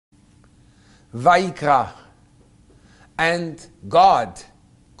Vayikra. And God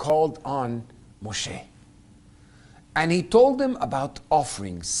called on Moshe. And he told him about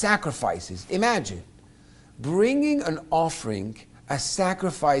offerings, sacrifices. Imagine bringing an offering, a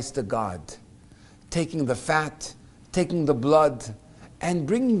sacrifice to God, taking the fat, taking the blood, and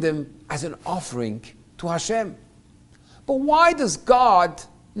bringing them as an offering to Hashem. But why does God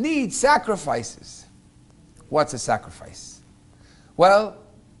need sacrifices? What's a sacrifice? Well,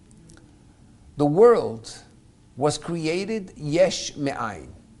 the world was created yesh me'ayin.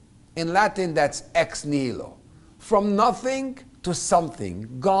 In Latin, that's ex nihilo. From nothing to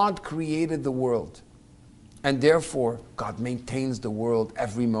something, God created the world. And therefore, God maintains the world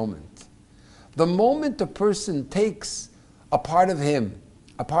every moment. The moment a person takes a part of him,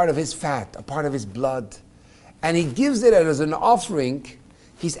 a part of his fat, a part of his blood, and he gives it as an offering,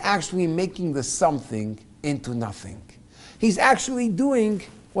 he's actually making the something into nothing. He's actually doing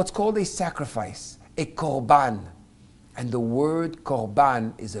what's called a sacrifice, a korban. And the word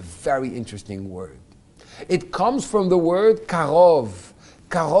korban is a very interesting word. It comes from the word karov.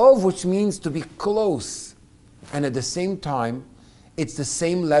 Karov, which means to be close. And at the same time, it's the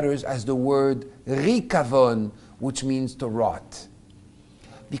same letters as the word rikavon, which means to rot.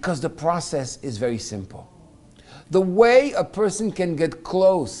 Because the process is very simple. The way a person can get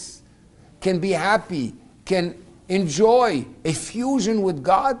close, can be happy, can enjoy a fusion with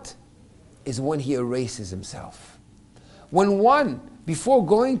God, is when he erases himself. When one, before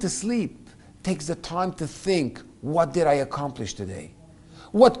going to sleep, takes the time to think, what did I accomplish today?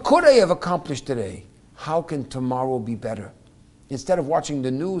 What could I have accomplished today? How can tomorrow be better? Instead of watching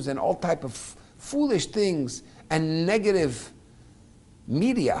the news and all type of foolish things and negative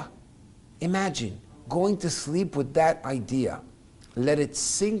media, imagine going to sleep with that idea. Let it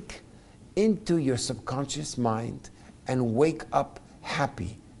sink into your subconscious mind and wake up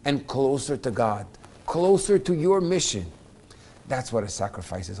happy and closer to God, closer to your mission. That's what a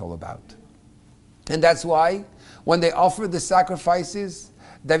sacrifice is all about. And that's why when they offered the sacrifices,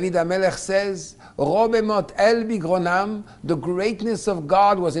 David HaMelech says, Robemot el bigronam, the greatness of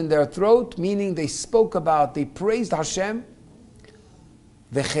God was in their throat, meaning they spoke about, they praised Hashem,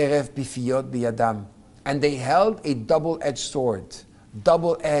 Vecherev pifiyot biyadam, and they held a double-edged sword,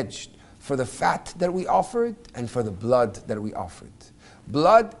 double-edged, for the fat that we offered and for the blood that we offered.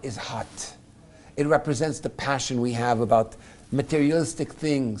 Blood is hot. It represents the passion we have about materialistic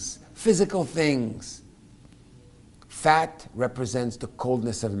things, physical things. Fat represents the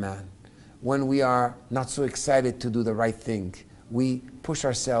coldness of man. When we are not so excited to do the right thing, we push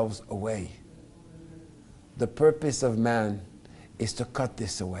ourselves away. The purpose of man is to cut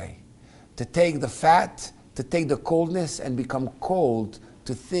this away. To take the fat, to take the coldness and become cold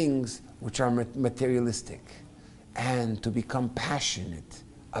to things which are materialistic. And to become passionate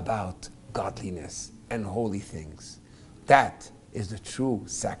about godliness and holy things. That is the true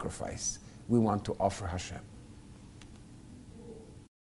sacrifice we want to offer Hashem.